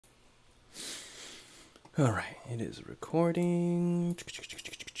Alright, it is recording.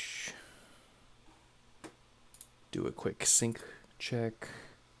 Do a quick sync check.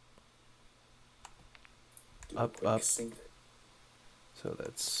 Up, up. So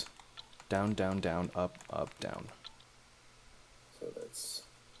that's down, down, down, up, up, down. So that's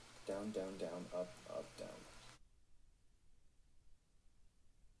down, down, down, up, up, down.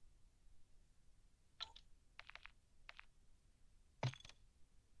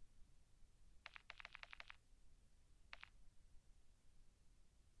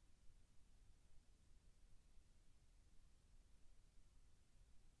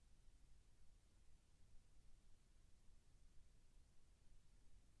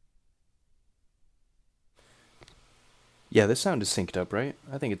 Yeah, this sound is synced up, right?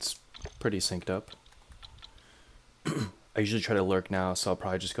 I think it's pretty synced up. I usually try to lurk now, so I'll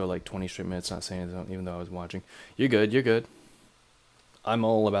probably just go like 20 straight minutes not saying anything, even though I was watching. You're good, you're good. I'm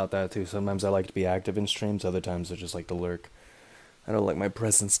all about that too. Sometimes I like to be active in streams, other times I just like to lurk. I don't like my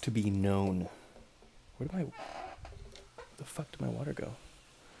presence to be known. Where the fuck did my water go?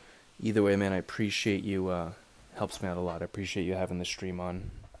 Either way, man, I appreciate you, helps me out a lot. I appreciate you having the stream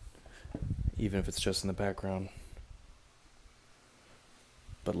on, even if it's just in the background.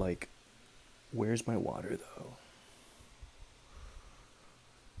 But like, where's my water though?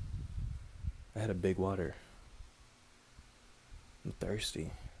 I had a big water. I'm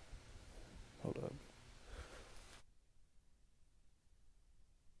thirsty. Hold up.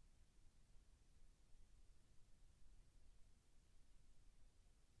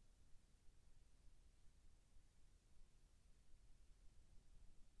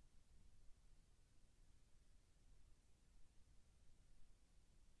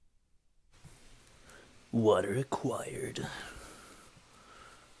 Water acquired.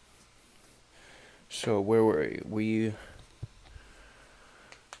 So where were we?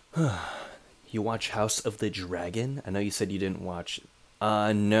 You watch House of the Dragon? I know you said you didn't watch.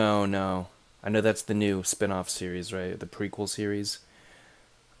 No. I know that's the new spin-off series, right? The prequel series.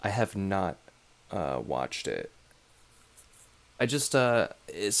 I have not watched it. I just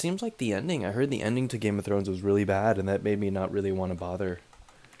it seems like the ending. I heard the ending to Game of Thrones was really bad, and that made me not really want to bother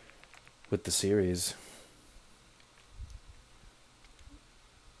with the series.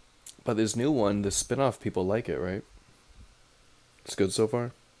 But this new one, the spin-off, people like it, right? It's good so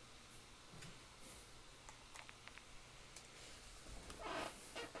far?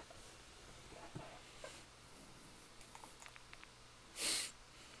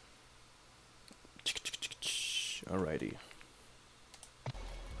 Alrighty.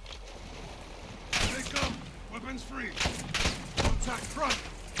 Here they come! Weapons free! Contact front!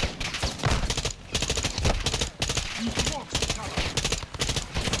 Use rocks to cover!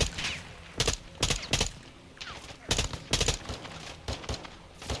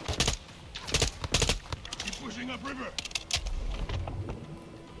 Keep pushing upriver!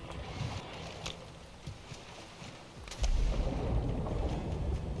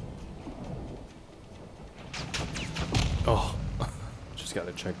 Oh, just got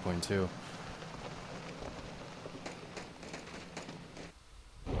a checkpoint too.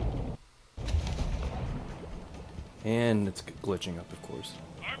 And it's glitching up, of course.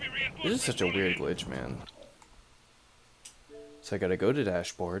 This is such a weird glitch, man. So I gotta go to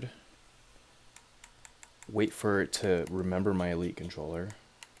dashboard. Wait for it to remember my Elite controller.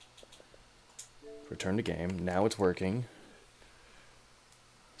 Return to game. Now it's working.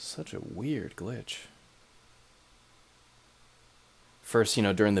 Such a weird glitch. First, you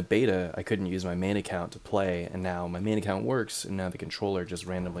know, during the beta, I couldn't use my main account to play, and now my main account works, and now the controller just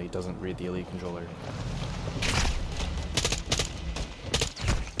randomly doesn't read the Elite controller.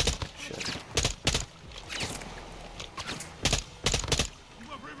 Shit.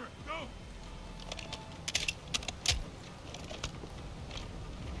 Move upriver! Go!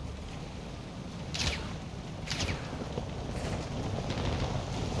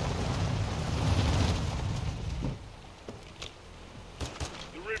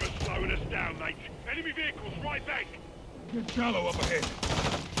 The river's slowing us down, mate. Enemy vehicles right back! Get shallow up ahead.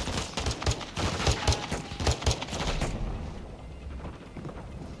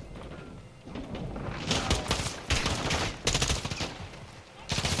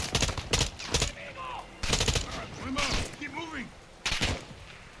 Swim up! Keep moving!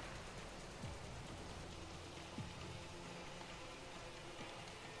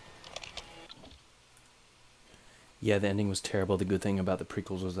 Yeah, the ending was terrible. The good thing about the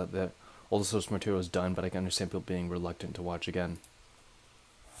prequels was that all the source material was done, but I can understand people being reluctant to watch again.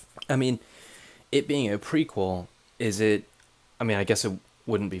 I mean, it being a prequel, I mean, I guess it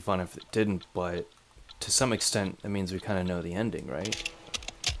wouldn't be fun if it didn't, but to some extent, that means we kind of know the ending, right?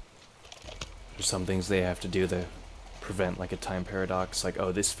 There's some things they have to do to prevent like a time paradox, like,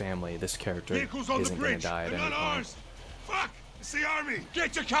 oh, this family, this character Vehicles on the isn't gonna bridge. die at They're any not point. ours. Fuck! It's the army.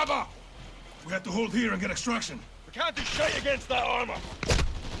 Get your cover. We have to hold here and get extraction. We can't do shit against that armor.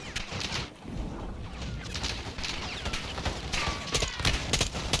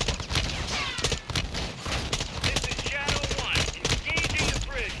 This is Shadow 1. Engaging the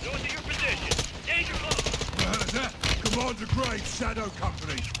bridge north of your position. Danger close. What the hell is that? Commander Graves, Shadow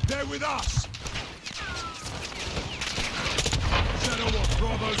Company. They're with us. Shadow 1,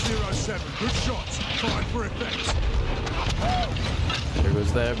 Bravo 07. Good shots. Fire for effect. There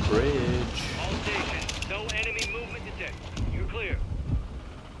goes that bridge. All stations, no enemy movement detected. You're clear.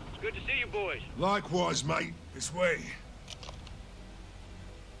 It's good to see you boys. Likewise, mate. This way.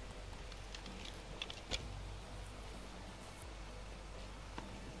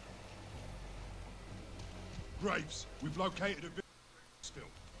 Graves, we've located a still.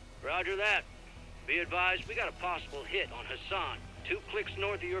 Roger that. Be advised, we got a possible hit on Hassan. 2 clicks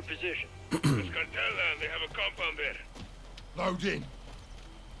north of your position. Let's go tell them they have a compound there. Load in.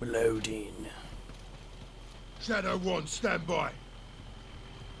 Loading. Shadow 1, stand by.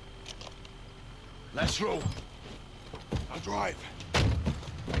 Let's roll. I'll drive.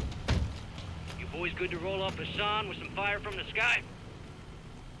 You boys good to roll off Hassan with some fire from the sky?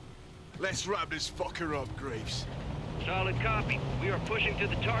 Let's wrap this fucker up, Graves. Solid copy. We are pushing to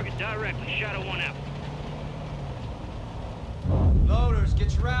the target directly. Shadow 1 out. Loaders,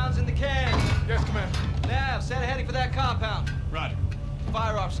 get your rounds in the can. Yes, Commander. Nav, set a heading for that compound. Right.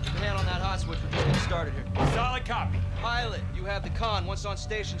 Fire officer, keep a hand on that hot switch. We're just getting started here. Solid copy. Pilot, you have the con. Once on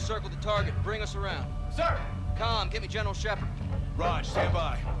station, circle the target. Bring us around. Sir. Com, get me General Shepard. Raj, stand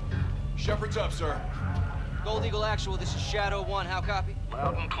by. Shepard's up, sir. Gold Eagle Actual, this is Shadow 1. How copy?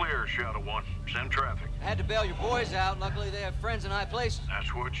 Loud and clear, Shadow 1. Send traffic. I had to bail your boys out. Luckily, they have friends in high places.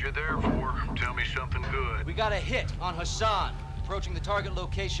 That's what you're there for. Tell me something good. We got a hit on Hassan. Approaching the target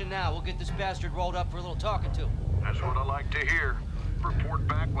location now. We'll get this bastard rolled up for a little talking to. That's what I like to hear. Report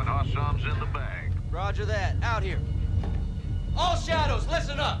back when Hassan's in the bag. Roger that. Out here. All Shadows,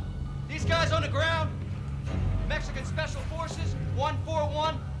 listen up. These guys on the ground, Mexican Special Forces,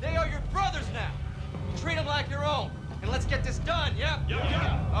 141, they are your brothers now. You treat them like your own. And let's get this done, yeah?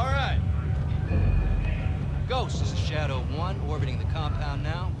 Yeah. All right. Ghost, this is Shadow 1, orbiting the compound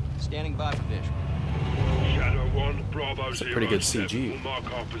now. Standing by for visual. Shadow 1, Bravo That's a pretty good 07. CG. We'll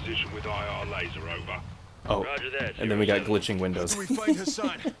mark our position with IR laser over. Oh, Roger that. and then we got 07. glitching windows. We find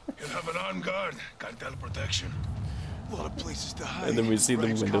Hassan. He'll have an armed guard. Cartel protection. A lot of places to hide. And then we see the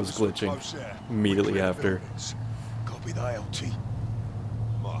Graves windows comes so glitching close there. immediately We clear after. buildings. Copy the ILT.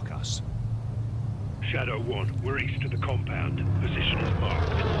 Mark us. Shadow 1, we're east of the compound. Position is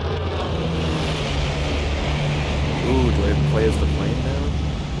marked. Ooh, do I play as the plane now?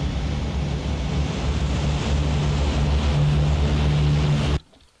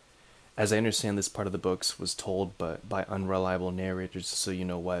 As I understand, this part of the books was told but by unreliable narrators, so you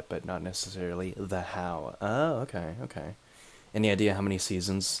know what, but not necessarily the how. Oh, okay, okay. Any idea how many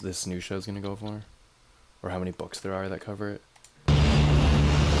seasons this new show is going to go for? Or how many books there are that cover it?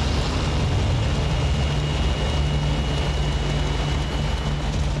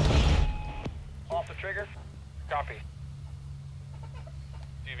 Off the trigger. Copy.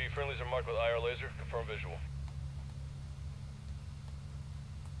 TV friendlies are marked with IR laser. Confirm visual.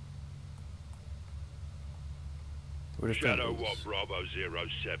 What if that Shadow was- 1, Bravo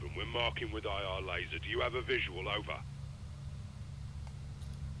 07. We're marking with IR laser. Do you have a visual? Over.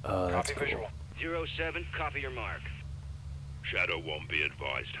 Oh, that's Copy cool. visual. 07, copy your mark. Shadow 1, be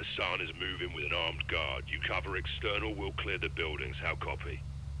advised. Hassan is moving with an armed guard. You cover external, we'll clear the buildings. How copy?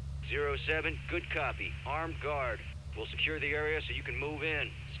 07, good copy. Armed guard. We'll secure the area so you can move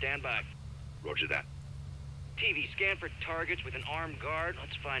in. Stand by. Roger that. TV, scan for targets with an armed guard.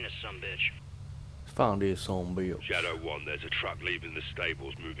 Let's find this sumbitch. Found this on Bill. Shadow 1, there's a truck leaving the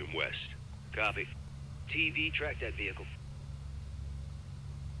stables moving west. Copy. TV, track that vehicle.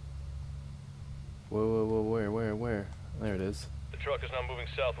 Whoa, where? There it is. The truck is now moving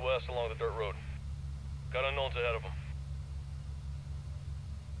southwest along the dirt road. Got unknowns ahead of them.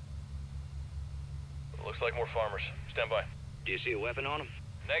 Looks like more farmers. Stand by. Do you see a weapon on him?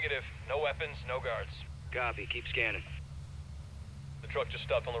 Negative. No weapons, no guards. Copy, keep scanning. The truck just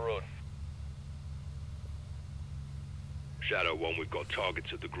stopped on the road. Shadow 1, we've got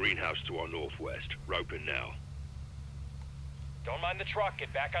targets at the greenhouse to our northwest. Roping now. Don't mind the truck.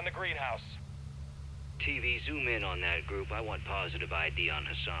 Get back on the greenhouse. TV, zoom in on that group. I want positive ID on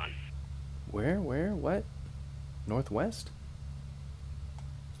Hassan. Where, what? Northwest?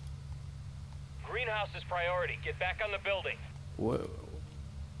 Greenhouse is priority. Get back on the building. Whoa.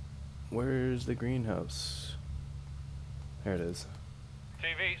 Where's the greenhouse? There it is.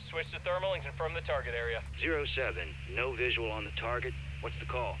 TV, switch to thermal and confirm the target area. 07, no visual on the target. What's the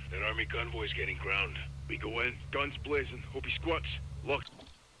call? That army convoy's getting ground. We go in, guns blazing, hope he squats. Look.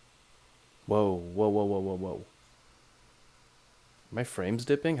 Whoa, whoa, whoa, whoa, whoa, whoa. Are my frames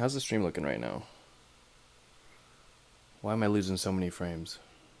dipping? How's the stream looking right now? Why am I losing so many frames?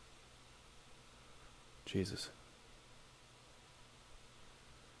 Jesus.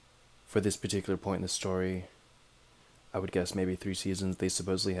 For this particular point in the story, I would guess maybe 3 seasons. They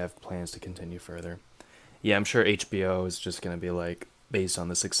supposedly have plans to continue further. Yeah, I'm sure HBO is just going to be like, based on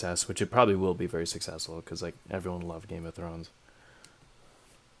the success, which it probably will be very successful, because like everyone loved Game of Thrones.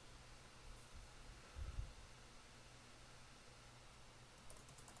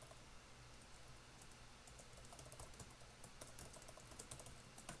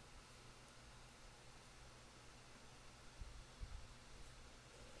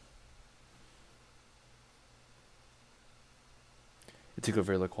 It took a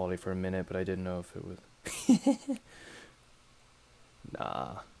very low quality for a minute, but I didn't know if it was...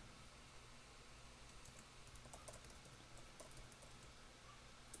 Nah.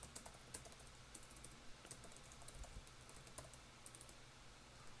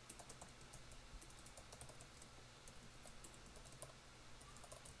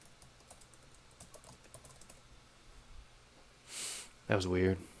 That was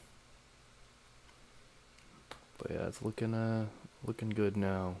weird. But yeah, it's looking good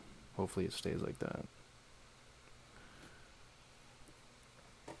now. Hopefully it stays like that.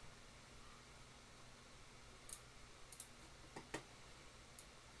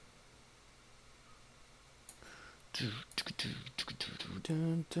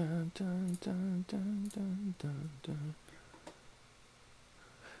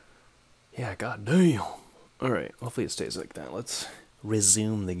 Yeah, goddamn. Alright, hopefully it stays like that. Let's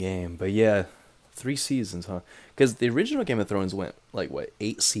resume the game. But yeah, 3 seasons, huh? Because the original Game of Thrones went, like, what,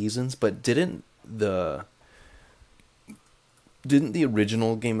 8 seasons? But didn't the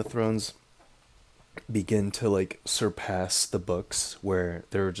original Game of Thrones begin to, like, surpass the books? Where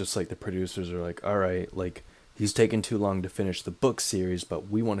they were just, like, the producers are like, alright, like, he's taking too long to finish the book series, but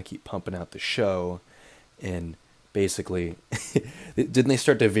we want to keep pumping out the show. And basically, didn't they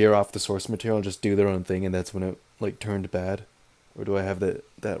start to veer off the source material and just do their own thing, and that's when it, like, turned bad? Or do I have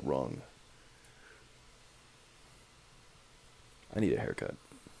that wrong? I need a haircut.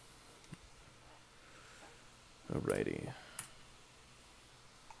 Alrighty.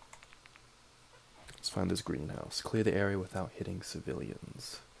 Let's find this greenhouse. Clear the area without hitting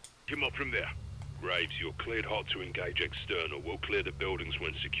civilians. Come up from there. Graves, you're cleared hot to engage external. We'll clear the buildings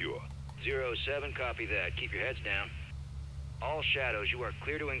when secure. 07, copy that. Keep your heads down. All shadows, you are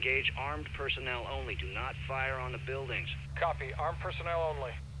clear to engage armed personnel only. Do not fire on the buildings. Copy, armed personnel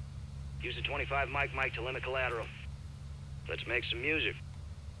only. Use the 25 mic to limit collateral. Let's make some music.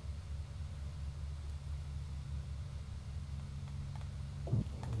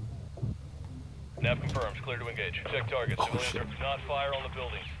 Nav confirms, clear to engage. Check target. Civilians are not fire on the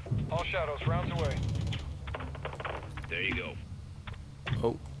buildings. All shadows, rounds away. There you go.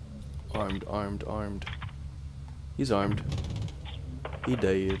 Oh. Armed. He's armed. He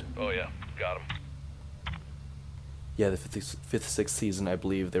died. Oh yeah, got him. Yeah, the fifth, sixth season, I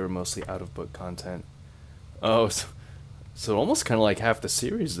believe they were mostly out-of-book content. Oh, so almost kind of like half the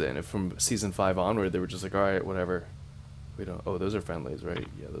series then. If from season 5 onward, they were just like, alright, whatever. We don't... Oh, those are friendlies, right?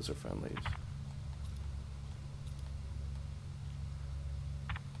 Yeah, those are friendlies.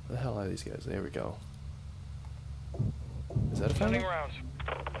 Where the hell are these guys? There we go. Is that a friendly? Sending rounds.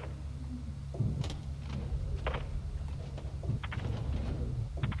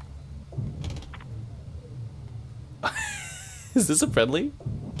 Is this a friendly?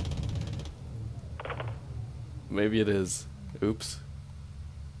 Maybe it is. Oops.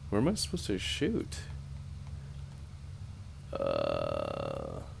 Where am I supposed to shoot?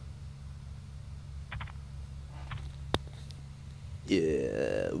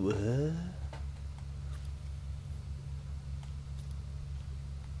 Yeah, what?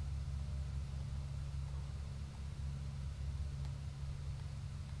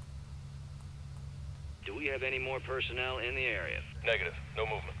 Do we have any more personnel in the area? Negative, no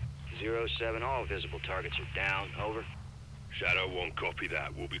movement. 07, all visible targets are down. Over. Shadow 1, copy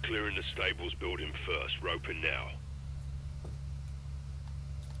that. We'll be clearing the stables building first. Roping now.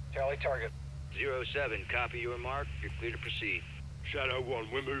 Tally target. 07, copy your mark. You're clear to proceed. Shadow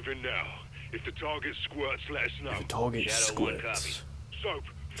 1, we're moving now. If the target squirts, let us know. The target Shadow 1, copy. squirts. Soap,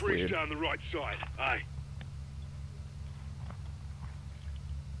 freeze Weird. down the right side. Aye.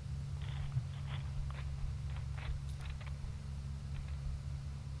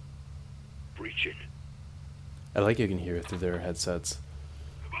 breaching. I like you can hear it through their headsets.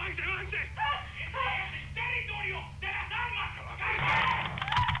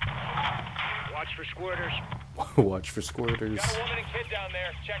 Watch for squirters. Watch for squirters. Got a woman and kid down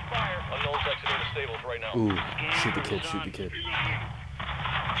there. Check fire. Unknown's exiting the stables right now. Ooh, shoot the kid, shoot the kid.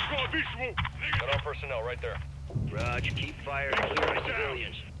 Got a visual. Got our personnel right there. Raj, keep fire clear of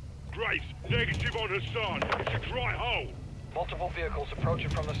civilians. Graves, negative on Hassan. It's a dry hole. Multiple vehicles approaching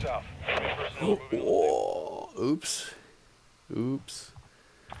from the south. Enemy personnel moving. Oh, oops. Oops.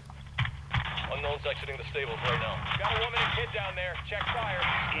 Unknown's exiting the stables right now. Got a woman and kid down there. Check fire.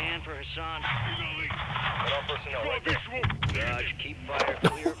 Scan for Hassan. Got our personnel right there. Raj, keep fire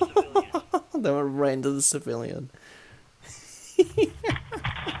clear of civilians. That went right into the civilian.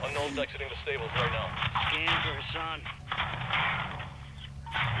 Unknown's exiting the stables right now. Scan for Hassan.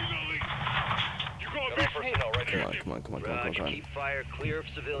 Got our personnel right there. Come on, come on, come on, come on, Raj, come on. keep fire clear of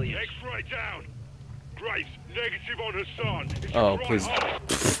civilians. X-ray down. Graves, negative on Hassan. It's Oh, a dry please. hole.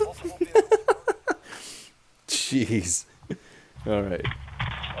 Multiple vehicles. Jeez. Alright.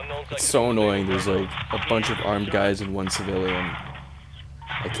 Unknown's It's exiting so the annoying. stables There's right like a bunch of armed guys and one civilian.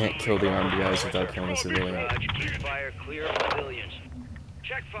 I can't kill the armed guys without killing a civilian. Raj, keep fire clear of civilians.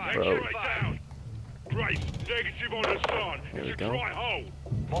 Check fire. Bro. Check fire. Down. Graves, negative on Hassan. Here we It's a go. dry hole. now.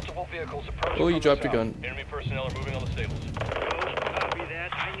 Multiple vehicles approaching Oh, you from the dropped your south. gun. Enemy personnel are moving on the stables. Ghost, copy that.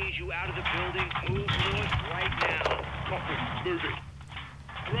 I need you out of the building. Move north right now. Copy. Moving.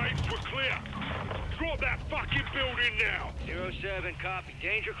 Graves, we're clear. Drop that fucking building now. 07, copy.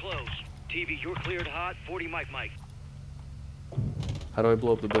 Danger close. TV, you're cleared hot. 40 Mike. How do I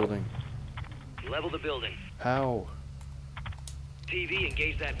blow up the building? Level the building. How? TV,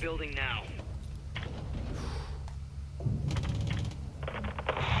 engage that building now.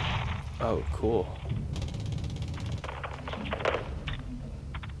 Oh, cool.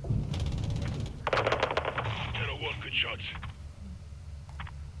 Shadow 1, good shots.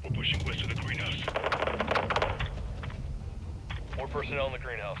 We're pushing west of the greenhouse. More personnel in the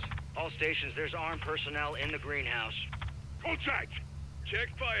greenhouse. All stations, there's armed personnel in the greenhouse. Contact! Check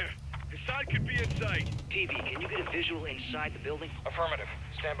fire. Hassan could be inside. TV, can you get a visual inside the building? Affirmative.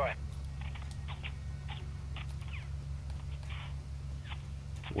 Stand by.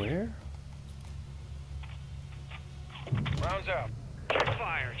 Where? Rounds out. Check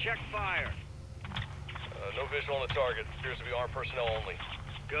fire. Check fire. No visual on the target. Appears to be armed personnel only.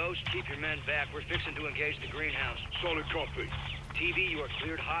 Ghost, keep your men back. We're fixing to engage the greenhouse. Solid copy. TV, you are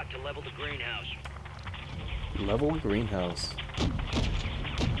cleared hot to level the greenhouse. Level greenhouse.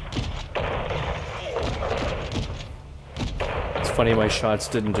 It's funny my shots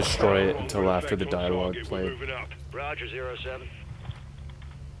didn't destroy it until after the dialogue We're played. moving up. Roger, 07.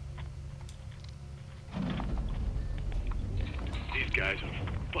 These guys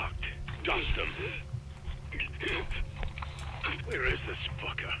are fucked. Dust them. Where is this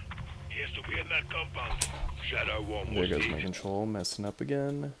fucker? He has to be in that compound. Shadow 1 There was goes my hit. control, messing up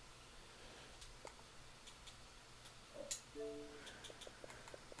again.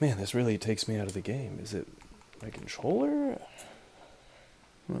 Man, this really takes me out of the game. Is it my controller?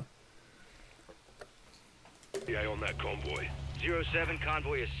 Huh. Yeah, on that convoy. 07,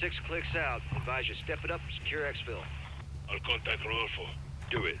 convoy is 6 clicks out. Advise you step it up, secure exfil. I'll contact Rodolfo.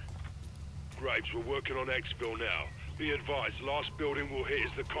 Do it. Graves, we're working on exfil now. Be advised, last building we'll hit is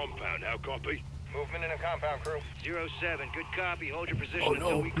the compound. How copy? Movement in a compound, crew. 07, good copy. Hold your position Oh, until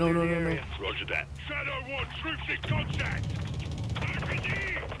no, we no, clear no, the no, no. area. Roger that. Shadow 1, troops in contact!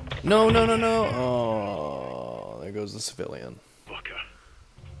 RPG! No, no, no, no. Oh, there goes the civilian. Fucker.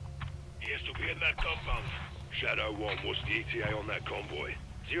 He has to be in that compound. Shadow 1, what's the ETA on that convoy?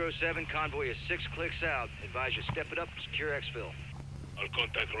 07, convoy is 6 clicks out. Advise you step it up, secure exfil. I'll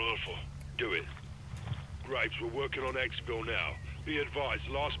contact Rodolfo. Do it. Graves, we're working on exfil now. Be advised,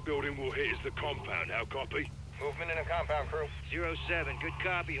 last building we'll hit is the compound. How copy? Movement in a compound, crew. 07, good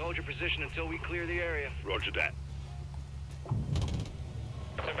copy. Hold your position until we clear the area. Roger that.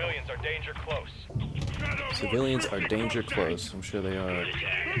 Civilians are danger close. Shadow 1, Civilians are troops in danger contact! close. I'm sure they are.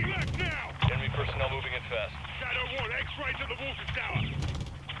 Move left now! Enemy personnel moving in fast. Shadow 1, X-ray to the water tower!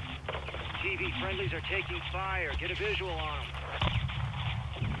 TV, friendlies are taking fire. Get a visual on them.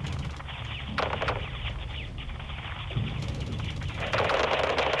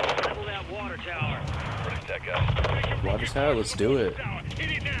 Level that water tower. Protect that guy. Water tower, let's do it. Tower,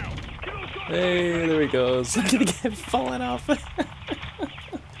 hit it now! Get on top! Hey, there he goes. Look at the guy falling off. Got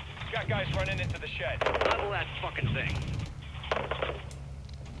guys running into the shed. Level that fucking thing.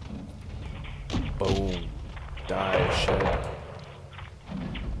 Boom. Die, shit.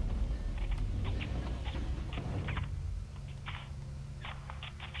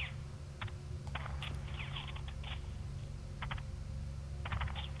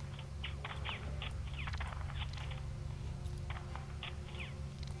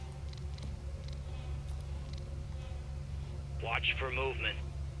 Watch for movement.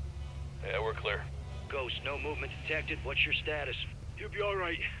 Yeah, we're clear. Ghost, no movement detected. What's your status? You'll be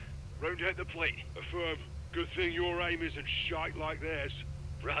alright. Round at the plate. Affirm. Good thing your aim isn't shite like theirs.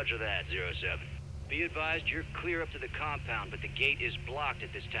 Roger that, 07. Be advised, you're clear up to the compound, but the gate is blocked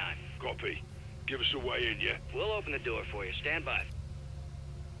at this time. Copy. Give us a way in, yeah? We'll open the door for you. Stand by.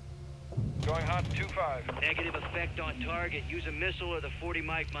 Going hot 2-5. Negative effect on target. Use a missile or the 40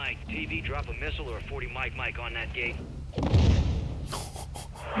 mic. TV, drop a missile or a 40 mic on that gate.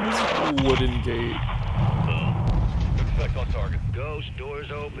 Wooden gate. Good effect on target. Ghost,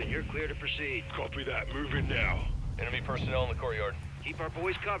 doors open. You're clear to proceed. Copy that. Moving now. Enemy personnel in the courtyard. Keep our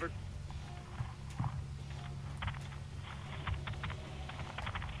boys covered.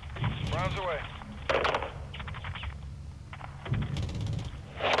 Rounds away.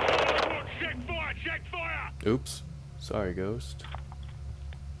 Check fire! Check fire! Oops. Sorry, Ghost.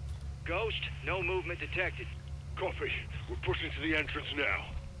 Ghost, no movement detected. Copy. We're pushing to the entrance now.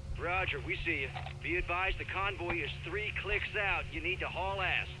 Roger, we see you. Be advised, the convoy is 3 clicks out. You need to haul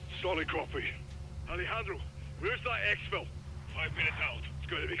ass. Solid copy. Alejandro, where's that exfil? 5 minutes out. It's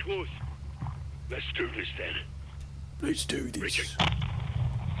going to be close. Let's do this then. Let's do this. Richard.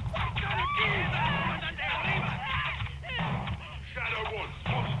 Shadow 1,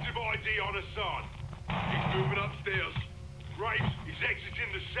 positive ID on Hassan. He's moving upstairs. Graves is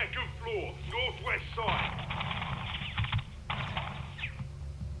exiting the 2nd floor, northwest side.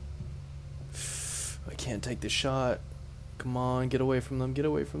 I can't take the shot. Come on, get away from them. Get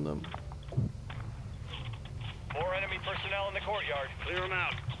away from them. More enemy personnel in the courtyard. Clear them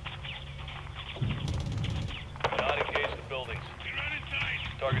out. Not engage the buildings.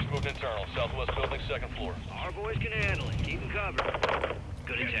 Target's moved internal. Southwest building, 2nd floor. Our boys can handle it. Keep them covered.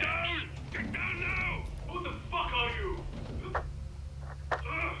 Good Get attack. down! Get down now! Who the fuck are you?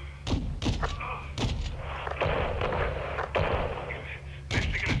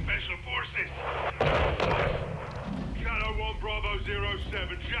 Mexican Special Forces. Shadow 1 Bravo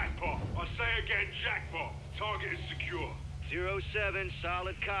 07, jackpot. I say again, jackpot. Target is secure. 07,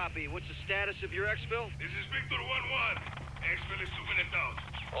 solid copy. What's the status of your exfil? This is Victor 1-1. Exfil is 2 minutes out.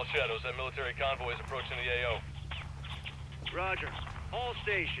 All shadows, that military convoy is approaching the AO. Roger. All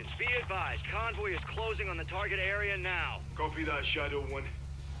stations, be advised. Convoy is closing on the target area now. Copy that, Shadow 1.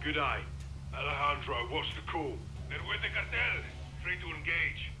 Good eye. Alejandro, what's the call? They're with the cartel. Free to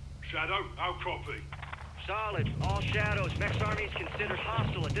engage. Shadow, I'll copy. Solid. All shadows. Mex Army is considered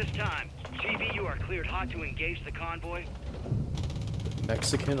hostile at this time. TV, you are cleared hot to engage the convoy.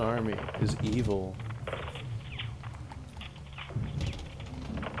 Mexican army is evil.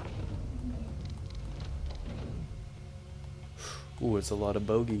 Ooh, it's a lot of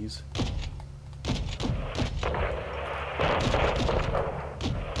bogeys.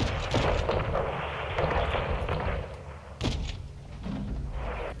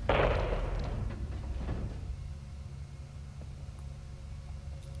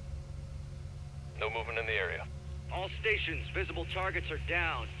 No movement in the area. All stations, visible targets are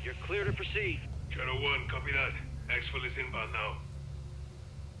down. You're clear to proceed. Shadow 1, copy that. Exfil is inbound now.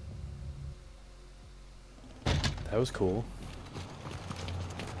 That was cool.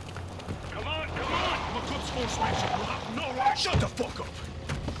 Come on, come on! I'm a good sportsman. You have no right. Shut the fuck up!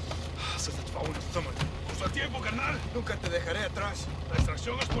 Se te va una stomach. Justo a tiempo, carnal. Nunca te dejaré atrás. La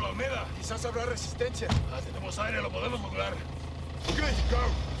extracción es por la Almeda. Quizás habrá resistencia. Tenemos aire, lo podemos lograr. Good,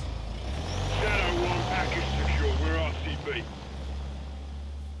 go! Shadow 1, package secure. We're RCB.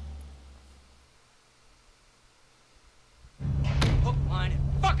 Hook, line,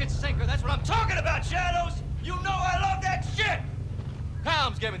 and fucking sinker. That's what I'm talking about, Shadows! You know I love that shit!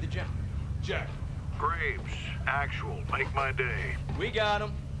 Helms, give me the jump. Jack. Graves, actual, make my day. We got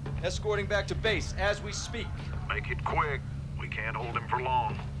him. Escorting back to base as we speak. Make it quick. We can't hold him for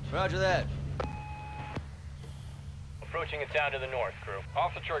long. Roger that. Approaching a town to the north, crew.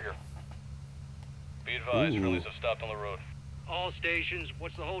 Off the trigger. Be advised, Ooh. rallies have stopped on the road. All stations,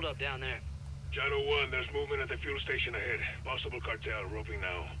 what's the holdup down there? Shadow 1, there's movement at the fuel station ahead. Possible cartel, roping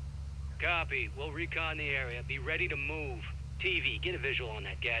now. Copy. We'll recon the area. Be ready to move. TV, get a visual on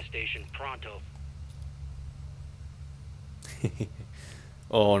that gas station, pronto.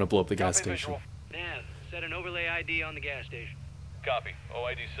 Oh, I want to blow up the gas Copy station. visual. Nav, set an overlay ID on the gas station. Copy.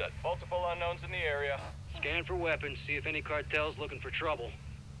 OID set. Multiple unknowns in the area. Scan for weapons, see if any cartel's looking for trouble.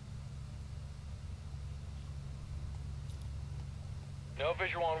 No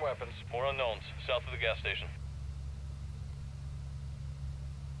visual on weapons. More unknowns. South of the gas station.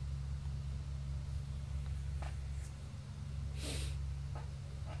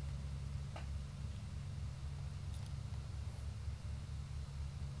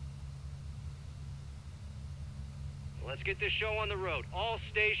 let's get this show on the road. All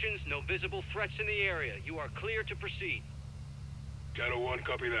stations, no visible threats in the area. You are clear to proceed. Shadow 1,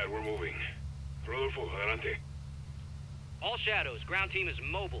 copy that. We're moving. Rodolfo, adelante. All Shadows, ground team is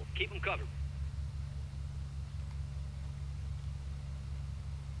mobile. Keep them covered.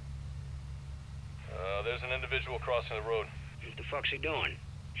 There's an individual crossing the road. What the fuck's he doing?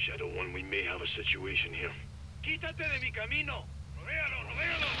 Shadow 1, we may have a situation here. Quítate de mi camino. Rodéalo!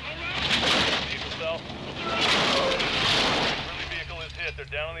 Vehicle south. Friendly vehicle is hit. They're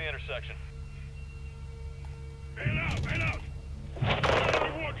down on the intersection. Bail out!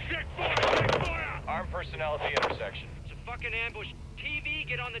 Shadow 1, check fire! Armed personnel at the intersection. It's a fucking ambush. TV,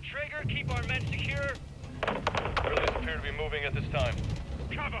 get on the trigger. Keep our men secure. Friendlies appear to be moving at this time.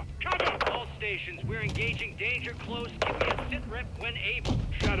 Cover! All stations, we're engaging danger close. Give me a sit rep when able.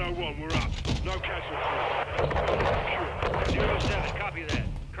 Shadow 1, we're up. No casualties. 07, copy that.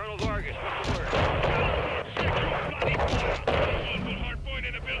 Colonel Vargas, what's the word? Check your bloody fire! Hard point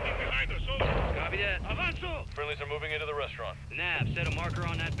in the building behind us, over. Copy that. Avanzo! Friendlies are moving into the restaurant. Nav, set a marker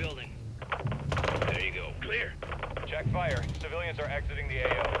on that building. There you go. Clear. Check fire. Civilians are exiting the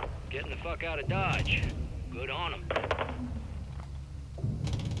AO. Getting the fuck out of Dodge. Good on them.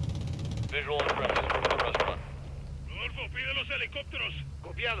 Visual on friendlies from the restaurant. Rodolfo, pide los helicópteros.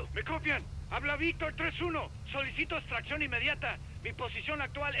 Copiado. ¿Me copian? Habla Víctor 3-1. Solicito extracción inmediata. Mi posición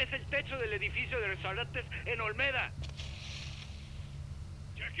actual es el techo del edificio de restaurantes en Olmeda.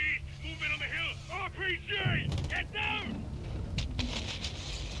 Jackie, movement on the hill. RPG! Get down!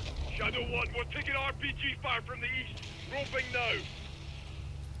 Shadow 1, we're taking RPG fire from the east. Roping now.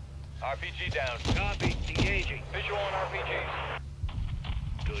 RPG down. Copy. Engaging. Visual on RPGs.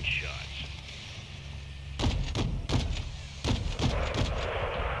 Good shots.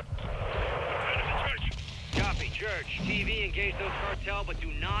 Copy, church. TV, engage those cartel, but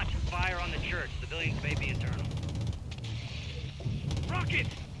do not fire on the church. Civilians may be internal. Rocket!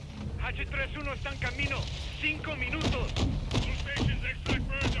 H31 está en camino. 5 minutos. All stations, extract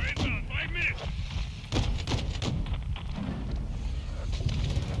birds are inbound. 5 minutes.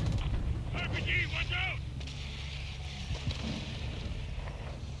 RPG, watch out!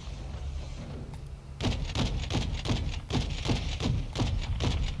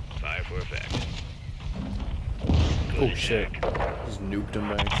 Fire for effect. Oh shit. Just nuked him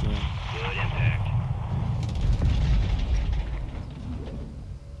by accident. Good impact.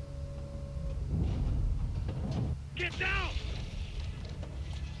 Get down!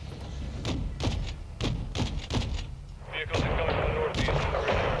 Vehicles incoming from the northeast.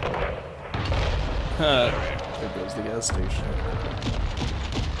 There goes the gas station.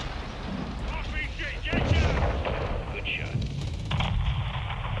 RPG, get down! Good shot.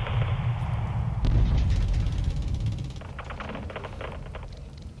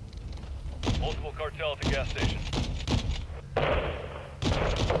 Multiple cartel at the gas station.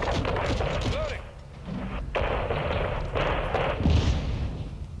 Loading.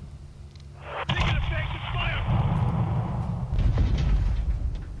 Taking effective fire!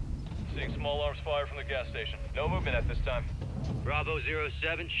 Seeing small arms fire from the gas station. No movement at this time. Bravo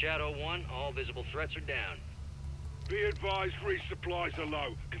 07, Shadow 1, all visible threats are down. Be advised, resupplies are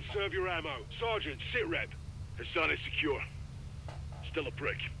low. Conserve your ammo. Sergeant, sit rep. Hassan is secure. Still a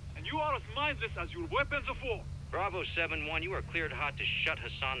prick. And you are as mindless as your weapons of war. Bravo 7-1, you are cleared hot to shut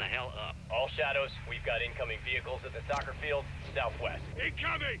Hassan the hell up. All Shadows, we've got incoming vehicles at the soccer field, southwest.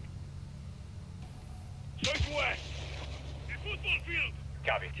 Incoming! Southwest! The football field!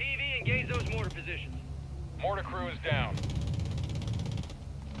 Copy. TV, engage those mortar positions. Mortar crew is down.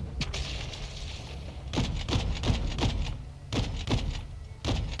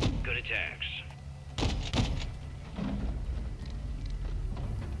 Good attacks.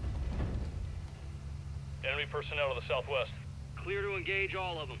 Enemy personnel to the southwest. Clear to engage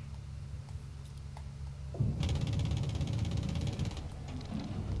all of them.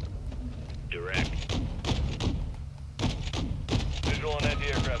 Direct. Visual on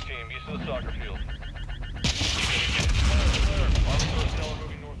anti-aircraft team, east of the soccer field. Armed personnel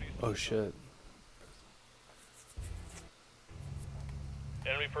moving northeast. Oh shit.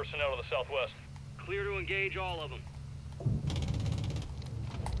 Enemy personnel to the southwest. Clear to engage all of them.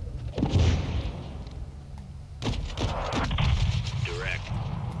 Direct.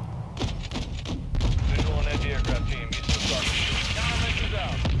 Visual on anti-aircraft team, east of the soccer field. Countermeasures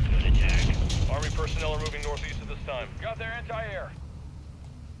out. Good attack. Army personnel are moving northeast at this time. Got their anti-air.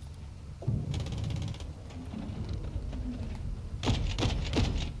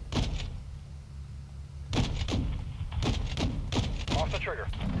 Off the trigger.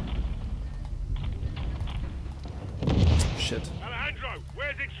 Shit. Alejandro,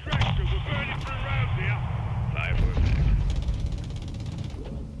 where's extraction? We're burning through rounds here. Fire for effect.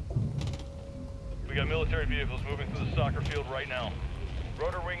 We got military vehicles moving through the soccer field right now.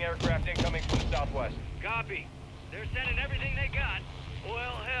 Rotor wing aircraft incoming from the southwest. Copy. They're sending everything they got.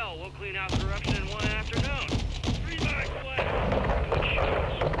 Well, hell, we'll clean out corruption in one afternoon. 3 bags left. Good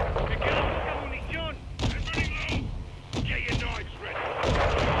shots. Me queda poca munición. They're running low. Get your knives ready.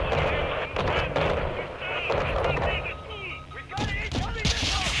 We've got an incoming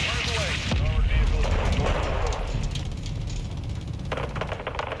missile! Fires away. Armored vehicle is moving north of the road.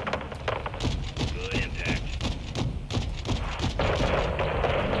 Good impact.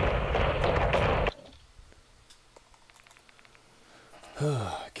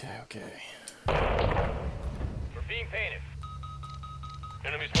 Okay. We're being painted.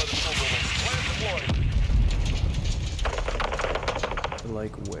 Enemies by the school building. Plan deployed.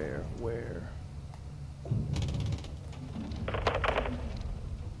 Like where?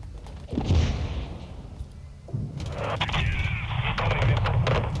 Incoming missile.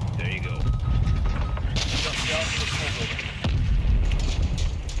 There you go. Just south of the school building.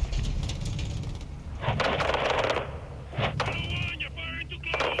 You're firing too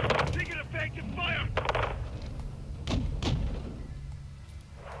close. Taking effective fire!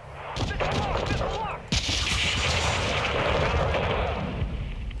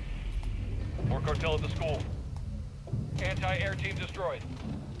 More cartel at the school. Anti-air team destroyed.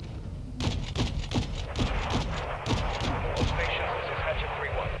 All stations, this is Hatchet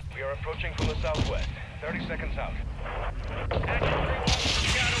 3-1. We are approaching from the southwest. 30 seconds out. Hatchet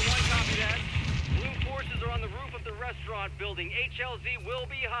 3-1, Shadow 1, copy that. Blue forces are on the roof of the restaurant building. HLZ will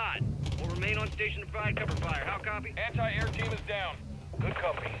be hot. We'll remain on station to provide cover fire. How copy? Anti-air team is down. Good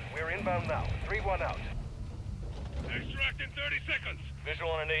company. We're inbound now. 3-1 out. Extract in 30 seconds.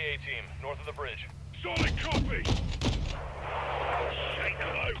 Visual on an AA team, north of the bridge. Solid copy. Shite,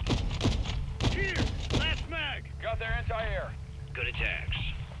 hello! Here! Last mag! Got their anti-air. Good attacks.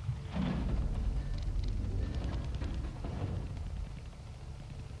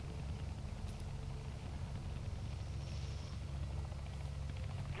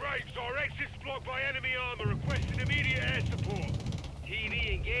 Graves, our exit's blocked by enemy armor. Requesting immediate air support.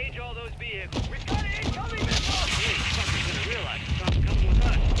 TV, engage all those vehicles. We've got an incoming missile! Hey, fuckers gonna realize the cops coming with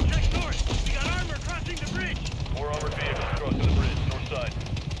us. Check north! We got armor crossing the bridge! More armored vehicles crossing the bridge, north side.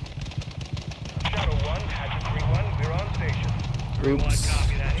 Shadow 1, Hatchet 3-1, we're on station. 3-1,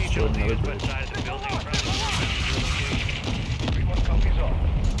 copy that. Showed HLZ another is bridge. west side of the building. 3-1 copies all.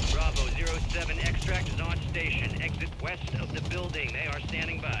 Bravo 07, extract is on station. Exit west of the building. They are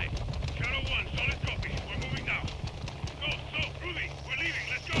standing by. Shadow 1, solid copy. We're moving now. Go, Ruby, we're leaving.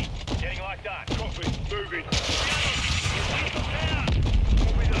 Let's go. Getting locked on. Copy. Moving. Copy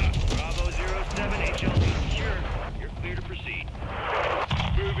that. Bravo 07, HLZ secured. You're clear to proceed.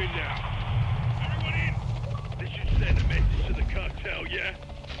 Moving now. Everyone in. This should send a message to the cartel, yeah?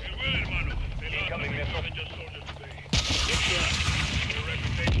 It will, hermano. Incoming missile. Just soldiers to be. What's that? Your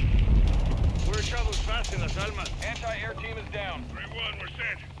reputation. We're in trouble fast in Las Almas. Anti-air team is down. 3-1, we're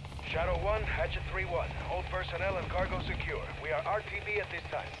sent. Shadow 1, Hatchet 3-1. All personnel and cargo secure. We are RTB at this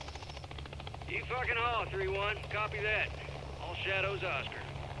time. You fucking haul, 3-1. Copy that. All shadows, Oscar.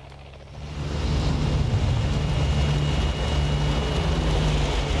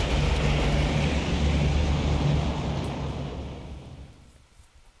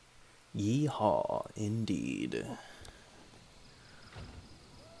 Yeehaw, indeed.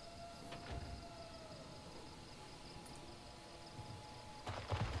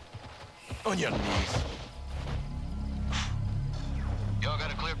 On your knees. Y'all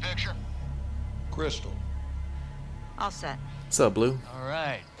got a clear picture? Crystal. All set. What's up, Blue? All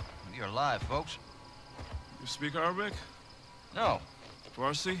right. You're live, folks. You speak Arabic? No.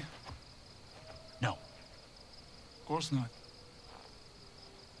 Farsi? No. Of course not.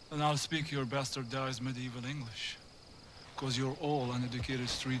 Then I'll speak your bastardized medieval English. Because you're all uneducated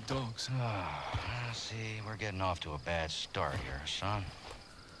street dogs. See, we're getting off to a bad start here, son.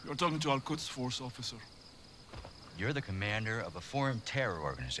 You're talking to Al-Quds Force officer. You're the commander of a foreign terror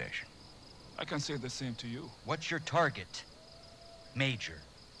organization. I can say the same to you. What's your target, Major?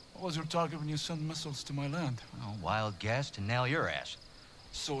 What was your target when you sent missiles to my land? Oh, wild guess to nail your ass.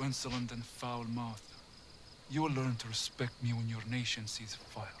 So insolent and foul-mouthed. You will learn to respect me when your nation sees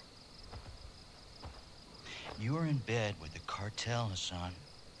fire. You were in bed with the cartel, Hassan.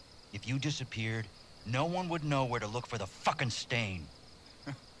 If you disappeared, no one would know where to look for the fucking stain.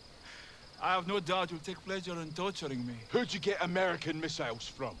 I have no doubt you'll take pleasure in torturing me. Who'd you get American missiles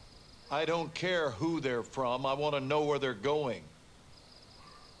from? I don't care who they're from. I want to know where they're going.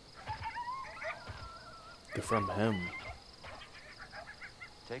 They're from him.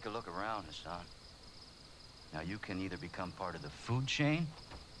 Take a look around, Hassan. Now you can either become part of the food chain,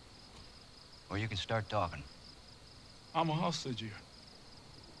 or you can start talking. I'm a hostage here.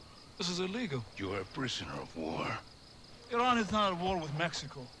 This is illegal. You are a prisoner of war. Iran is not at war with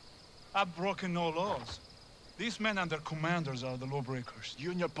Mexico. I've broken no laws. These men and their commanders are the lawbreakers.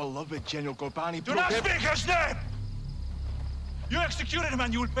 You and your beloved General Ghorbrani... Do not speak his name! You executed him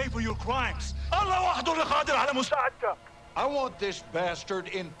and you will pay for your crimes. Allah wahdu al-qadir ala musa'addak. I want this bastard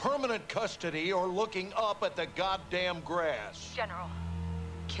in permanent custody or looking up at the goddamn grass. General,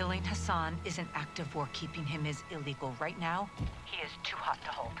 killing Hassan is an act of war. Keeping him is illegal. Right now, he is too hot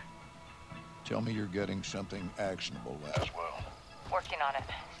to hold. Tell me you're getting something actionable, Laswell. Working on it.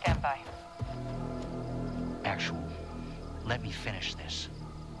 Stand by. Actual. Let me finish this.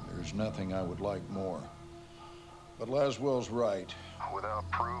 There's nothing I would like more. But Laswell's right. Without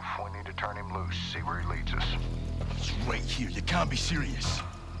proof, we need to turn him loose, see where he leads us. It's right here. You can't be serious.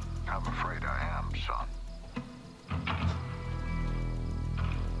 I'm afraid I am, son.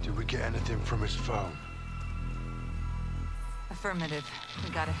 Did we get anything from his phone? Affirmative. We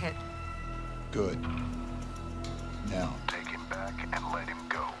got a hit. Good. Now, take him back and let him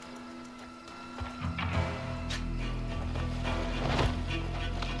go.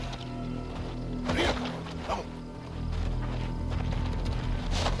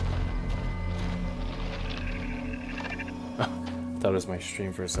 Thought it was my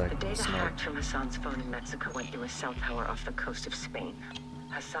stream for a second. The data hacked from Hassan's phone in Mexico went through a cell tower off the coast of Spain.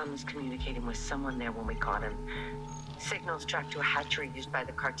 Hassan was communicating with someone there when we caught him. Signals tracked to a hatchery used by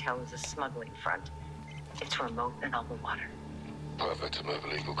the cartel as a smuggling front. It's remote and on the water. Perfect to move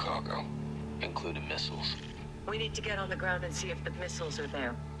illegal cargo, including missiles. We need to get on the ground and see if the missiles are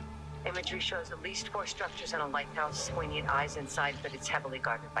there. Imagery shows at least 4 structures and a lighthouse. We need eyes inside, but it's heavily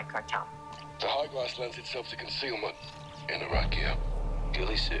guarded by cartel. The high glass lends itself to concealment. In Iraq here.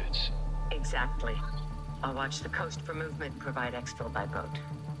 Ghillie suits. Exactly. I'll watch the coast for movement and provide exfil by boat.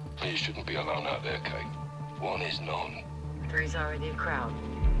 You shouldn't be alone out there, Kate. 1 is none. 3's already a crowd.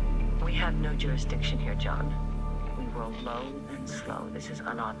 We have no jurisdiction here, John. We roll low and slow. This is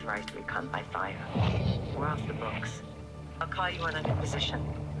unauthorized recon by fire. We're off the books. I'll call you when I'm in position.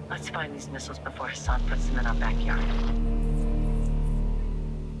 Let's find these missiles before Hassan puts them in our backyard.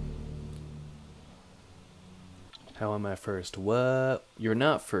 How am I first? What? You're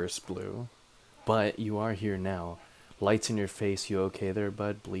not first, Blue. But you are here now. Lights in your face, you okay there,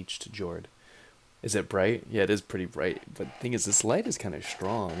 bud? Bleached Jord. Is it bright? Yeah, it is pretty bright. But the thing is, this light is kind of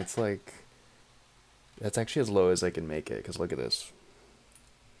strong. It's like... That's actually as low as I can make it, because look at this.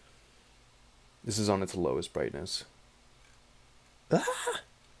 This is on its lowest brightness.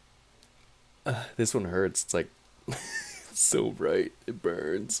 This one hurts. It's like... so bright. It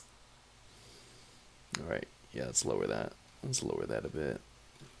burns. Alright. Yeah, let's lower that. Let's lower that a bit.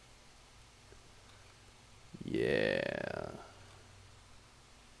 Yeah.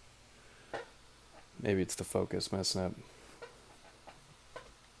 Maybe it's the focus messing up.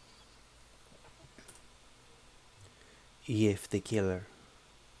 If the killer.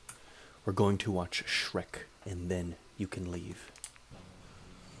 We're going to watch Shrek, and then you can leave.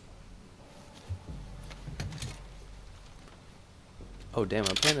 Oh damn,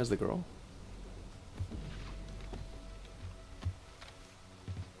 I'm playing as the girl.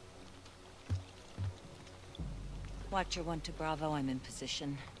 Watcher 1 to Bravo, I'm in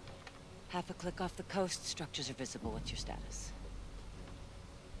position. Half a click off the coast, structures are visible. What's your status?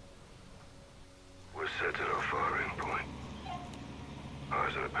 We're set at our firing point.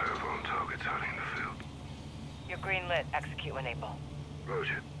 Eyes on a pair of armed targets hiding in the field. You're green lit. Execute when able.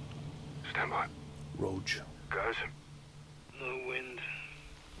 Roger. Stand by. Roger. Guys? Low wind.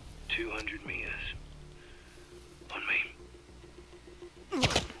 200 meters. On me.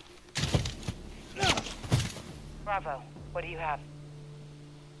 Bravo, what do you have?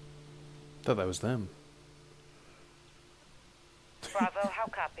 Thought that was them. Bravo, how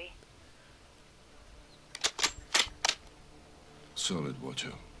copy? Solid,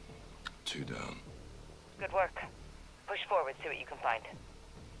 Watcher. 2 down. Good work. Push forward, see what you can find.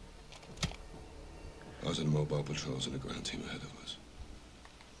 Eyes on the mobile patrols and the ground team ahead of us.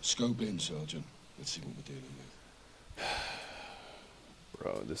 Scope in, Sergeant. Let's see what we're dealing with.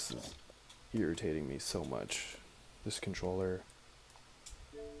 Bro, this is irritating me so much. This controller.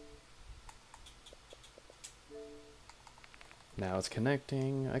 Now it's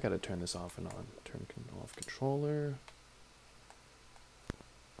connecting. I gotta turn this off and on. Turn off controller.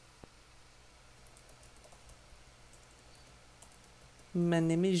 My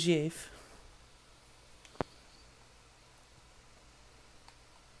name is Jeff.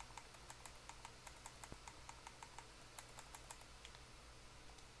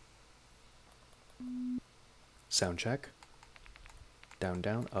 Sound check. down,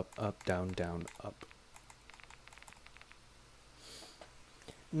 down, up, down, down, up.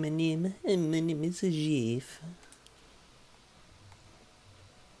 My name is Jeff.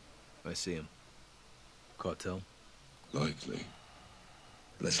 I see him. Cartel? Likely.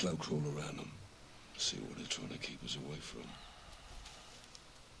 Let's slow crawl around them. See what they're trying to keep us away from.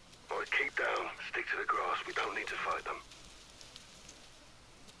 All right, keep down. Stick to the grass. We don't need to fight them.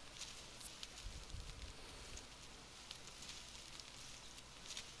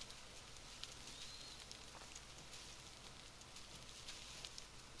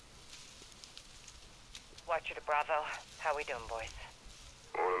 Watcher to Bravo. How we doing, boys?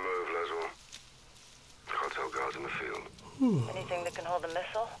 On the move, Laswell. Cartel guards in the field. Anything that can hold a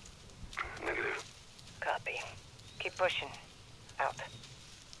missile? Negative. Copy. Keep pushing. Out.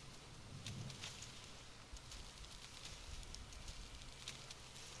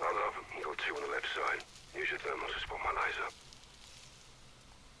 I'll up. You got two on the left side. Use your thermals to spot my laser.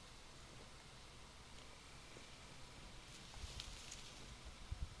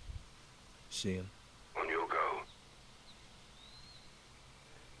 See him. On your go.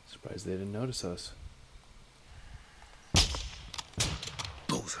 Surprised they didn't notice us.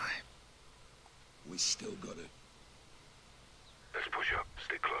 Bullseye. We still got it. Let's push up.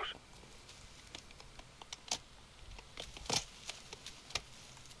 Stick close.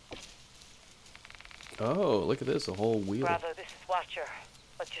 Oh, look at this, a whole wheel. Bravo, this is Watcher.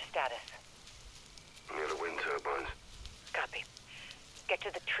 What's your status? Near the wind turbines. Copy. Get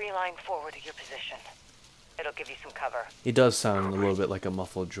to the tree line forward of your position. It'll give you some cover. He does sound a little bit like a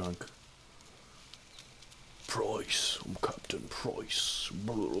muffled drunk. Price, I'm Captain Price.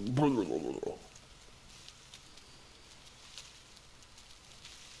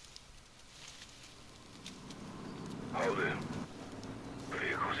 Hold it.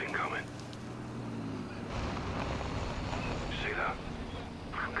 Vehicles incoming. See that?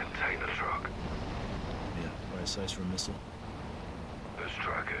 Container truck. Yeah, right size for a missile. Let's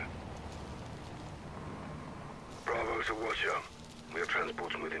track it. Bravo to Watcher. We have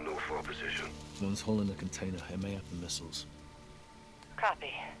transports moving north for our position. One's holding a container. It may have the missiles.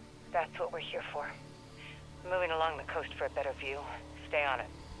 Copy. That's what we're here for. Moving along the coast for a better view. Stay on it.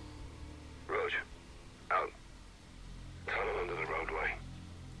 Roger. Out. Tunnel under the roadway.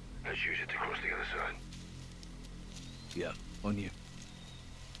 Let's use it to cross the other side. Yeah, on you.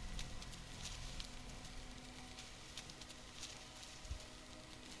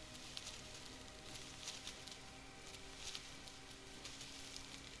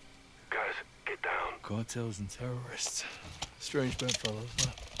 Guys, get down. Cartels and terrorists. Strange bedfellows,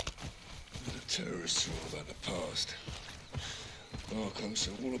 huh? The terrorists are all about the past. Narcos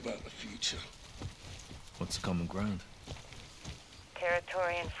are all about the future. What's the common ground?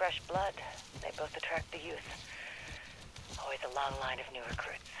 Territory and fresh blood. They both attract the youth. Always a long line of new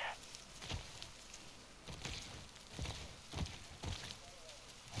recruits.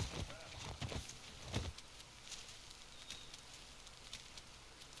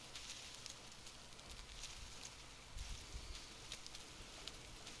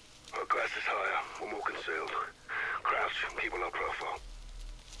 Our glass is higher. We're more concealed. Crouch. Keep a low profile.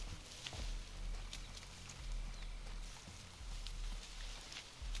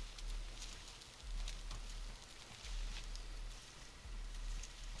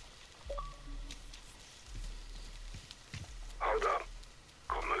 Hold up.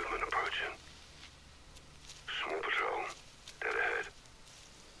 Got movement approaching. Small patrol. Dead ahead.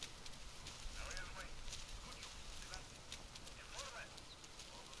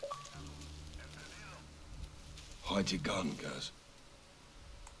 Hide your gun, Gaz.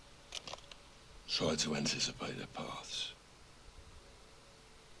 Try to anticipate their paths.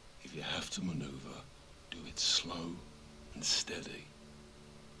 If you have to maneuver, do it slow and steady.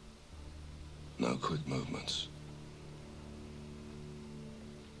 No quick movements.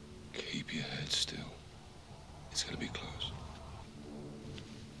 Keep your head still. It's gonna be close.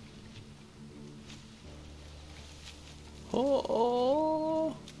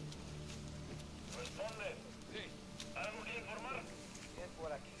 Oh.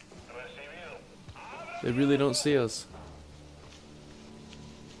 They really don't see us.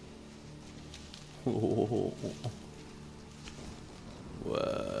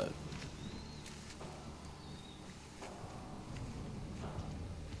 What?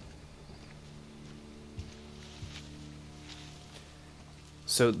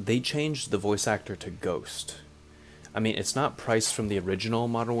 So they changed the voice actor to Ghost. I mean, it's not Price from the original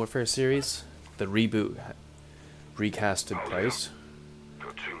Modern Warfare series. The reboot recasted Price.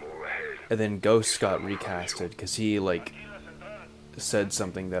 And then Ghost got recasted because he, like, said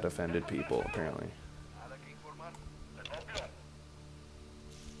something that offended people, apparently.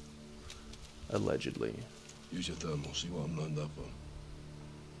 Allegedly. Use your thermal, see what I'm lined up on.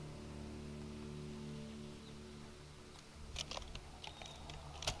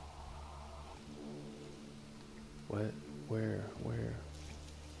 What? Where?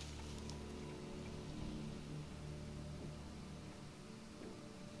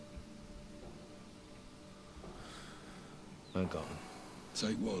 I'm gone.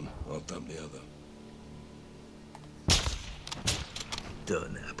 Take one, I'll dump the other.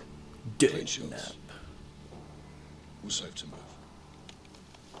 Durnap. Clean shots. We're safe to move.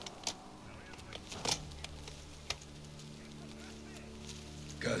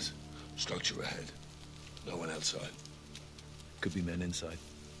 Guys, structure ahead. No one outside. Could be men inside.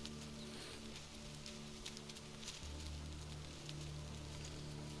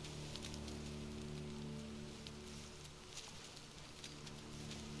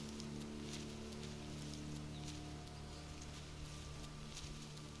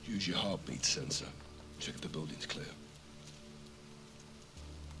 Use your heartbeat sensor. Check if the building's clear.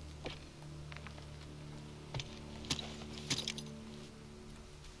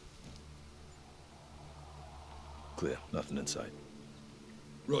 Clear. Nothing inside.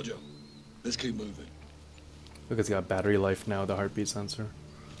 Roger. Let's keep moving. Look, it's got battery life now, the heartbeat sensor.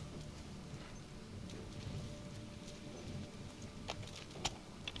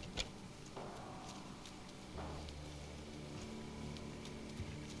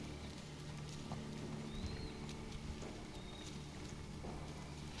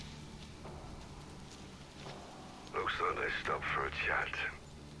 Looks like they stopped for a chat.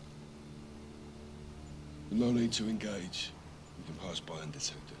 No need to engage. We can pass by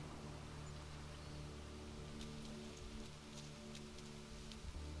undetected.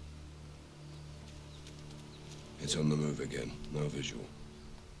 It's on the move again. No visual.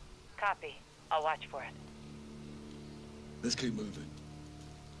 Copy. I'll watch for it. Let's keep moving.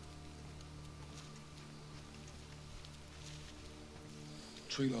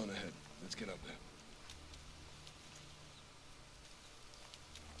 Tree line ahead. Let's get up there.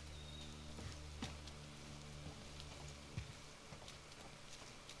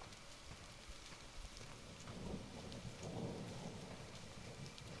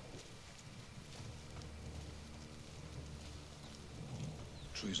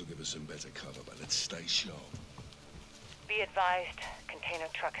 Trees will give us some better cover, but let's stay sharp. Be advised, container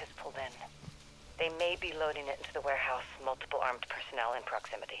truck has pulled in. They may be loading it into the warehouse. Multiple armed personnel in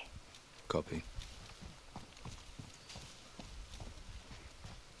proximity. Copy.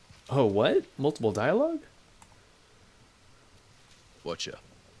 Oh, what? Multiple dialogue? Watcher.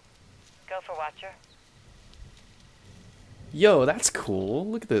 Go for Watcher. Yo, that's cool.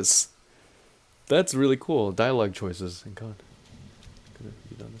 Look at this. That's really cool. Dialogue choices. Thank God. Could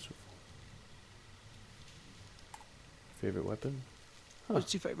have done this before. Favorite weapon? Huh.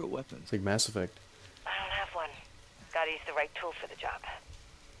 What's your favorite weapon? It's like Mass Effect. I don't have one. Gotta use the right tool for the job.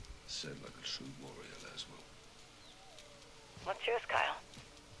 Said like a true warrior, Laswell. What's yours, Kyle?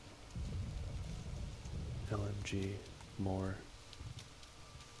 LMG. More.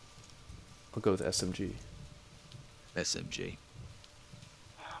 I'll go with SMG. SMG.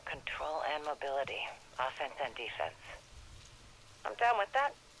 Oh, control and mobility. Offense and defense. I'm down with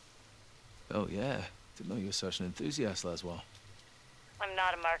that. Oh, yeah. Didn't know you were such an enthusiast, Laswell. I'm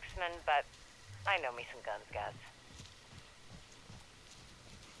not a marksman, but I know me some guns, guys.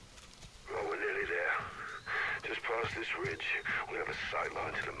 Well, we're nearly there. Just past this ridge, we have a sight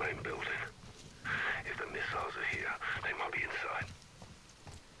line to the main building. If the missiles are here, they might be inside.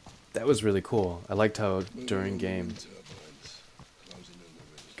 That was really cool. I liked how during game you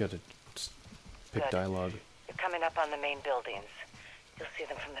gotta just pick Good. dialogue. You're coming up on the main buildings. You'll see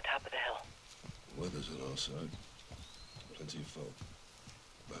them from the top of the hill. Weather's on our side. Plenty of fog.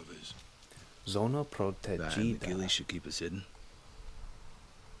 Bovies. Zona That and the protegida. ghillie should keep us hidden.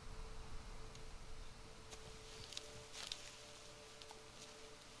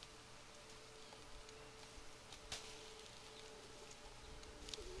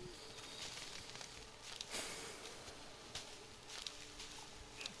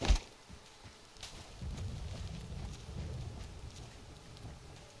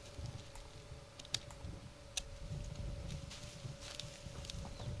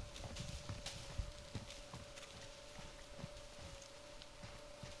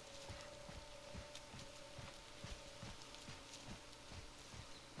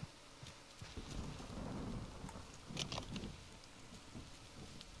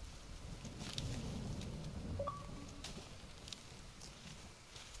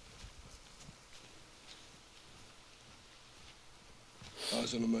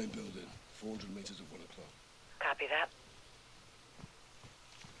 Eyes on the main building. 400 meters at 1 o'clock. Copy that.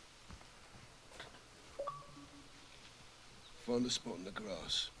 Find a spot in the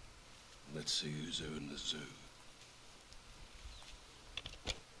grass. Let's see who's who in the zoo.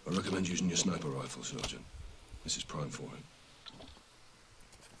 I recommend using your sniper rifle, Sergeant. This is prime for it.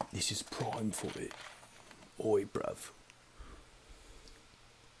 This is prime for it. Oi, bruv.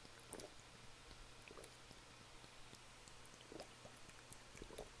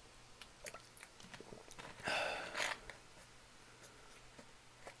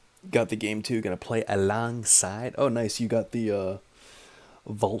 Got the game too, gonna play alongside. Oh nice, you got the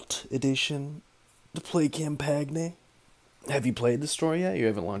Vault edition to play Campagne. Have you played the story yet? You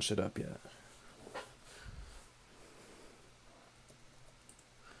haven't launched it up yet.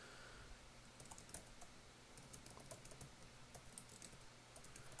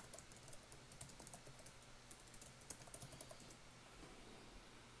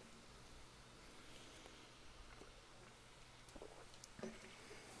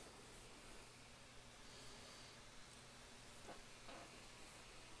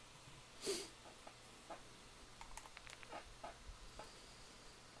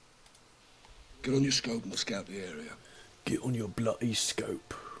 Get on your scope and scout the area. Get on your bloody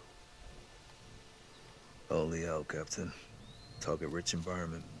scope. Holy hell, Captain. Target-rich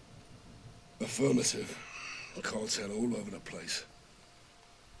environment. Affirmative. Cartel all over the place.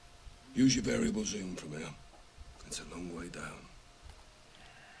 Use your variable zoom from here. It's a long way down.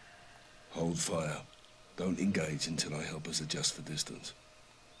 Hold fire. Don't engage until I help us adjust for distance.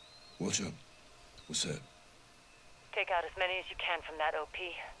 Watcher, what's that? Take out as many as you can from that OP.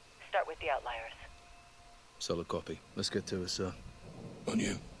 Start with the outliers. Solid copy. Let's get to it, sir. On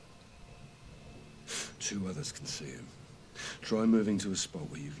you. 2 others can see him. Try moving to a spot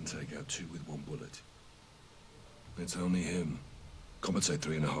where you can take out 2 with 1 bullet. It's only him. Compensate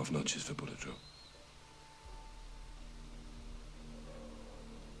 3.5 notches for bullet drop.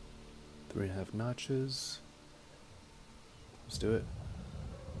 3.5 notches. Let's do it.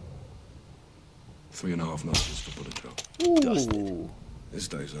 3.5 notches for bullet drop. Ooh. This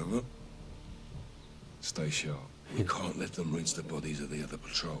day's over. Stay sharp. We can't let them rinse the bodies of the other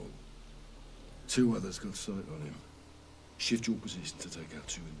patrol. 2 others got sight on him. Shift your position to take out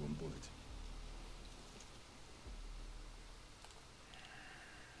 2 with 1 bullet.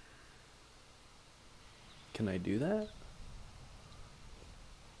 Can I do that?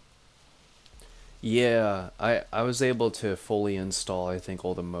 Yeah, I was able to fully install, I think,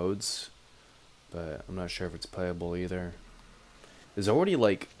 all the modes, but I'm not sure if it's playable either. There's already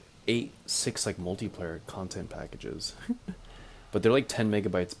like 6 like multiplayer content packages, but they're like 10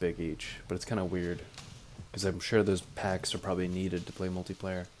 megabytes big each. But it's kind of weird because I'm sure those packs are probably needed to play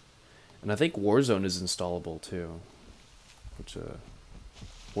multiplayer, and I think Warzone is installable too, which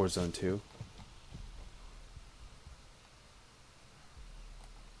Warzone 2.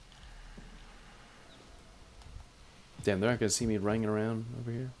 Damn, they're not gonna see me running around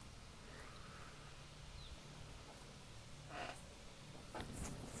over here.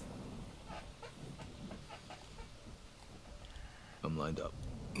 I'm lined up.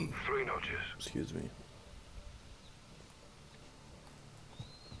 3 notches. Excuse me.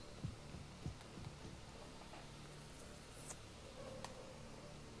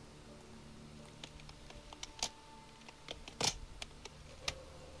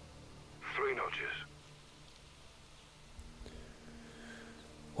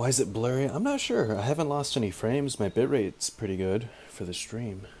 Why is it blurry? I'm not sure. I haven't lost any frames. My bitrate's pretty good for the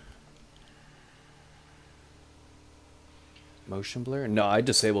stream. Motion blur? No, I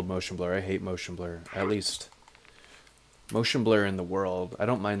disabled motion blur. I hate motion blur. At least motion blur in the world. I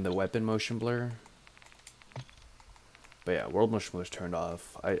don't mind the weapon motion blur. But yeah, world motion blur's turned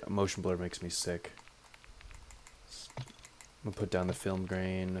off. Motion blur makes me sick. I'm gonna put down the film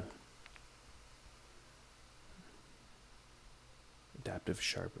grain. Adaptive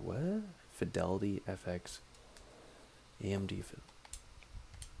sharp. What? Fidelity FX. AMD.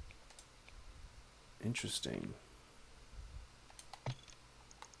 Interesting.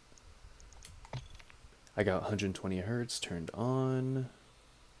 I got 120 hertz turned on.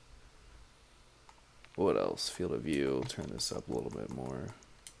 What else? Field of view. Turn this up a little bit more.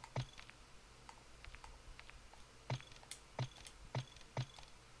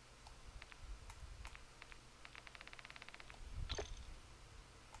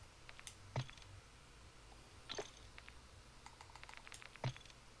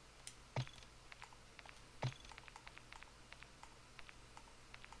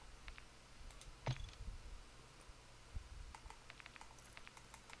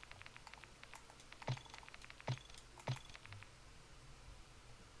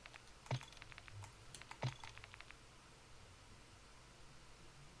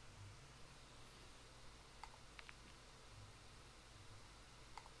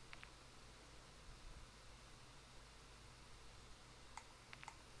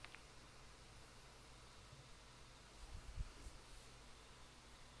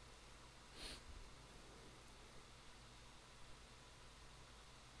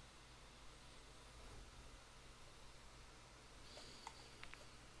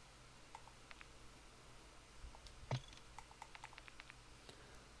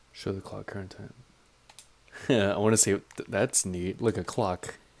 Show the clock current time. I want to see. That's neat. Look, a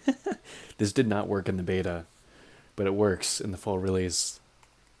clock. This did not work in the beta, but it works in the full release.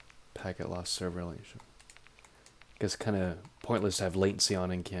 Packet loss server relation. Guess kind of pointless to have latency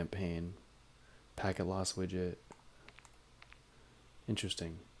on in campaign. Packet loss widget.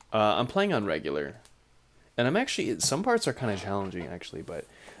 Interesting. I'm playing on regular, and I'm actually, some parts are kind of challenging actually, but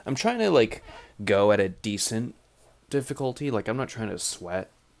I'm trying to like go at a decent difficulty. Like I'm not trying to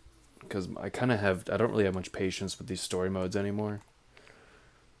sweat, because I don't really have much patience with these story modes anymore.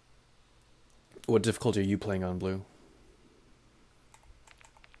 What difficulty are you playing on, Blue?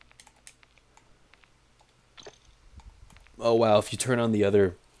 Oh wow, if you turn on the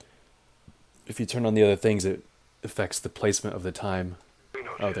other things, it affects the placement of the time.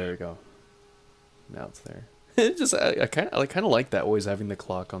 Oh, there you go. Now it's there. It just I kind of like that, always having the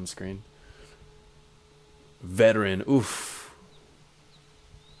clock on screen. Veteran, oof.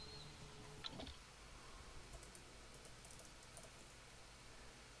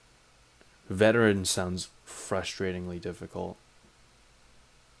 Veteran sounds frustratingly difficult.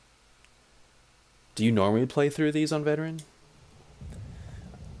 Do you normally play through these on Veteran?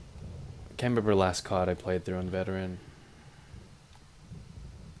 I can't remember last COD I played through on Veteran.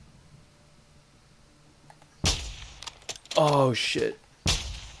 Oh shit.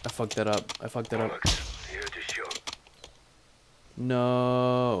 I fucked that up.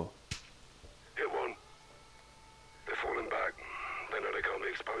 No. Hit one. They're falling back. They know they can't be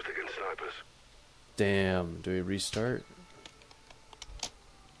exposed against snipers. Damn. Do we restart?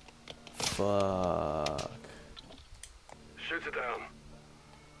 Fuck. Shoot it down.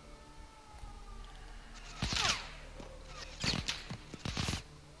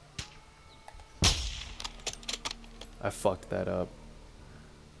 I fucked that up.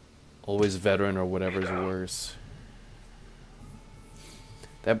 Always Veteran or whatever's worse.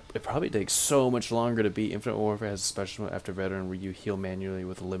 It probably takes so much longer to beat. Infinite Warfare has a special mode after Veteran where you heal manually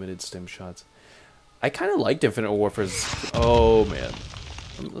with limited stim shots. I kind of liked Infinite Warfare's. Oh man.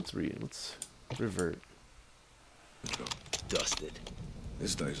 Let's revert. Dusted.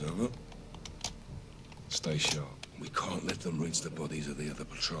 This day's over. Stay sharp. We can't let them rinse the bodies of the other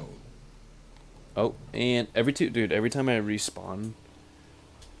patrol. Oh, and every time I respawn,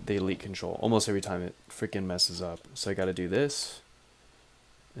 they elite control. Almost every time it freaking messes up. So I gotta do this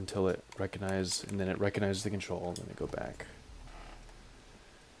until it recognizes, and then it recognizes the control, and then I go back.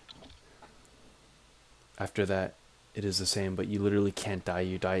 After that, it is the same, but you literally can't die.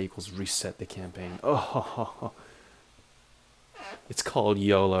 You die equals reset the campaign. Oh, it's called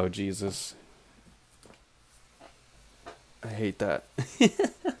YOLO, Jesus. I hate that.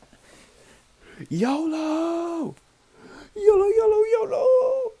 YOLO! YOLO, YOLO, YOLO!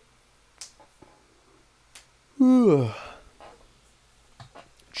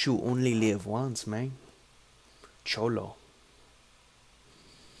 You only live once, man. Cholo.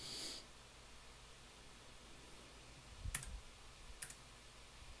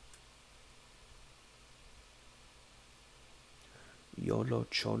 YOLO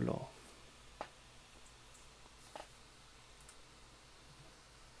Cholo.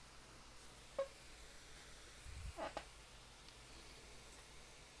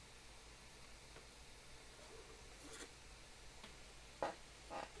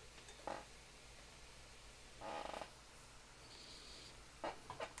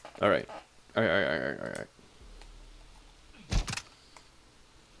 All right.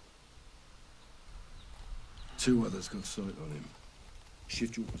 Two others got sight on him.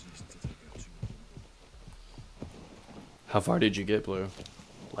 Shift your position to take out two. How far did you get, Blue?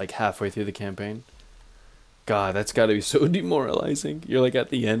 Like halfway through the campaign? God, that's gotta be so demoralizing. You're like at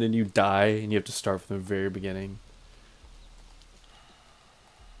the end and you die and you have to start from the very beginning.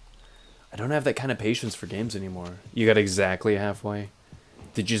 I don't have that kind of patience for games anymore. You got exactly halfway.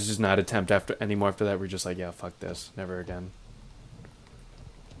 Did you just not attempt anymore after that? We're just like, yeah, fuck this. Never again.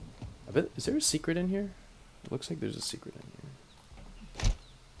 I bet, is there a secret in here? It looks like there's a secret in here.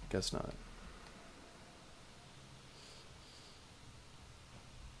 Guess not.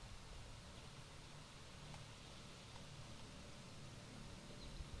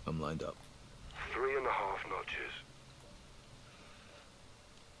 I'm lined up. 3.5 notches.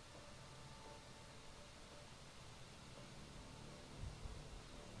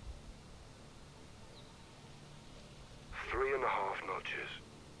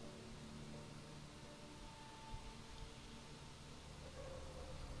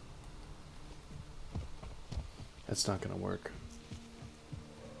 That's not gonna work.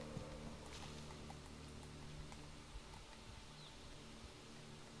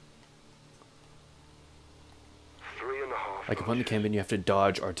 Like upon the campaign, you have to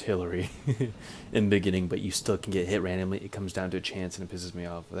dodge artillery in the beginning, but you still can get hit randomly. It comes down to a chance, and it pisses me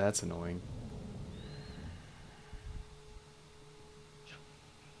off. That's annoying.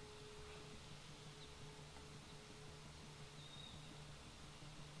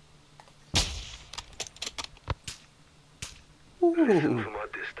 Listen for my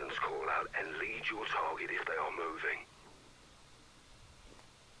distance call out and lead your target if they are moving.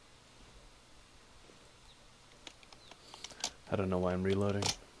 I don't know why I'm reloading.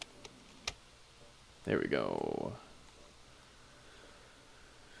 There we go.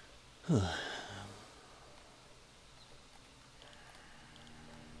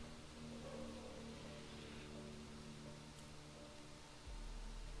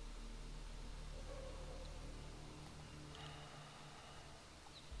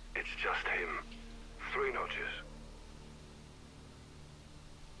 It's just him. 3 notches.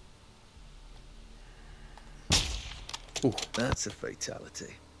 Ooh. That's a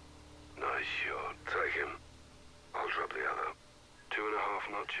fatality. Nice shot. Take him. I'll drop the other.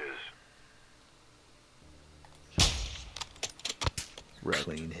 2.5 notches. Right.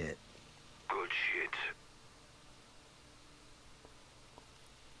 Clean hit. Good shit.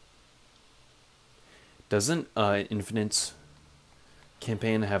 Doesn't Infinite's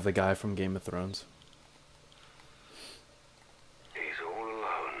campaign have the guy from Game of Thrones? He's all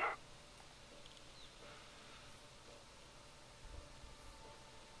alone.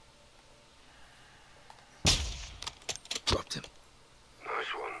 Dropped him.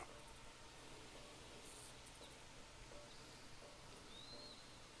 Nice one.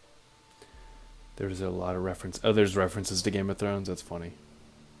 There's a lot of reference. Oh, there's references to Game of Thrones. That's funny.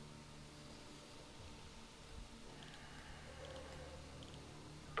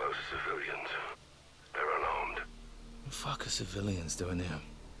 Those are civilians. They're unarmed. What the fuck are civilians doing here?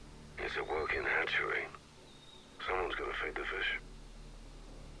 It's a working hatchery. Someone's gonna feed the fish.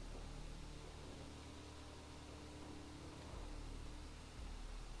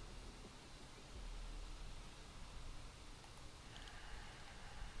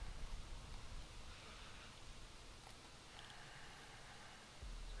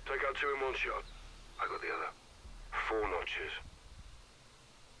 Take out 2 in 1 shot. I got the other. 4 notches.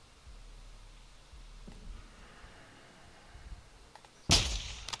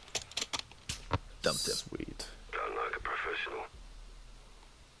 Dumped him. Sweet. Done like a professional.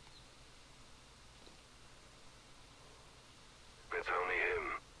 It's only him.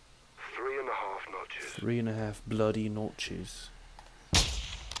 3.5 notches. 3.5 bloody notches.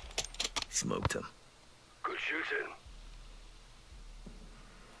 Smoked him. Good shooting.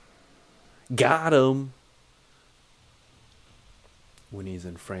 Got him. When he's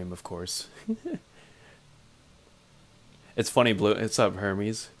in frame, of course. It's funny, Blue. What's up,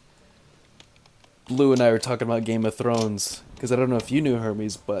 Hermes? Blue and I were talking about Game of Thrones, because I don't know if you knew,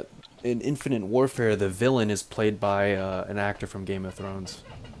 Hermes, but in Infinite Warfare, the villain is played by an actor from Game of Thrones.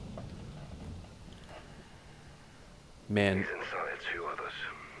 Man. He's inside 2 others.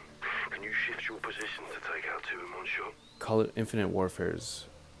 Can you shift your position to take out 2 in 1 shot? Call it Infinite Warfare's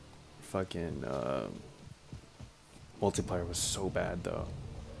fucking multiplayer was so bad, though.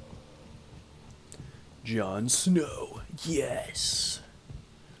 Jon Snow. Yes.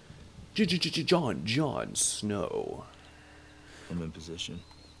 Jon Snow. I'm in position.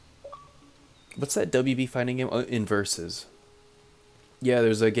 What's that WB fighting game? Oh, in Versus. Yeah,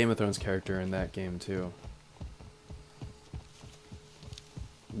 there's a Game of Thrones character in that game too.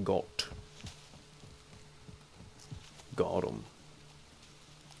 Got him.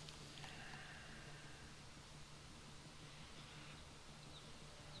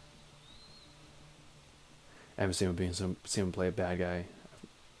 I haven't seen him play a bad guy.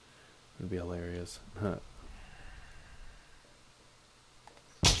 It'd be hilarious. Huh.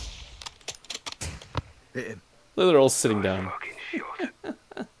 Hit him. Look, they're all sitting down.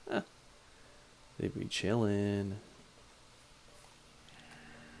 They be chilling.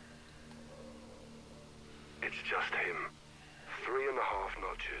 It's just him. 3.5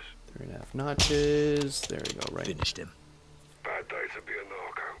 notches. 3.5 notches. There we go. Right. Finished him. Bad day to be a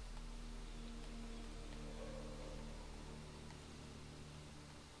narco.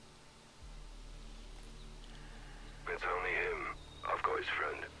 It's only him. I've got his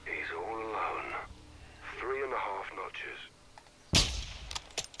friend. He's all alone. 3.5 notches.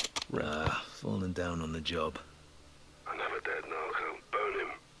 Falling down on the job. Another dead narco. Burn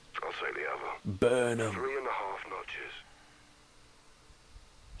him. I'll say the other. Burn him. 3.5 notches.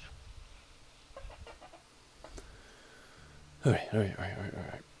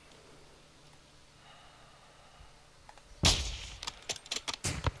 Alright.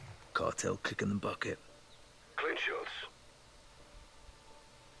 Cartel kicking the bucket. Clean shots.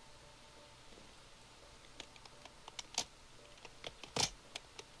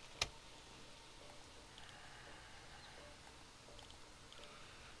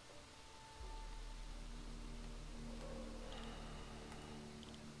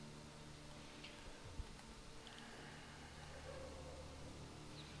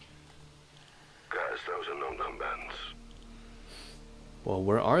 those are non-combatants. Well,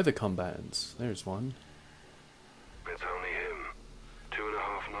 where are the combatants? There's one. It's only him.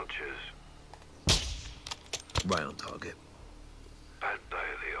 2.5 notches. Right on target. Bad day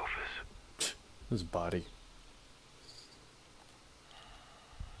at the office. His body.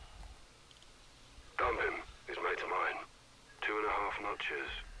 Dump him. He's mate of mine. 2.5 notches.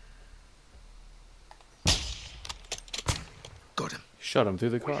 Got him. Shot him through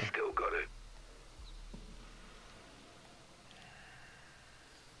the car. We still got it.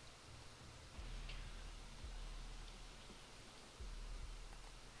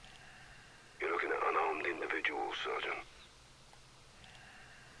 You're looking at unarmed individuals, Sergeant.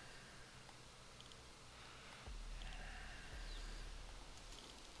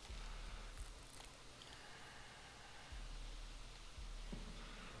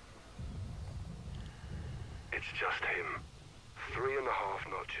 It's just him. 3.5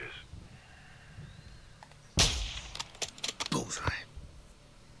 notches. Bullseye.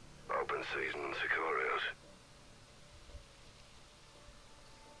 Open season on Sicarios.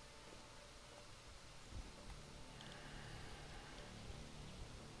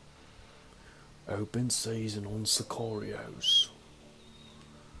 Open season on Sicarios.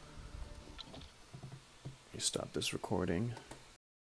 You stop this recording.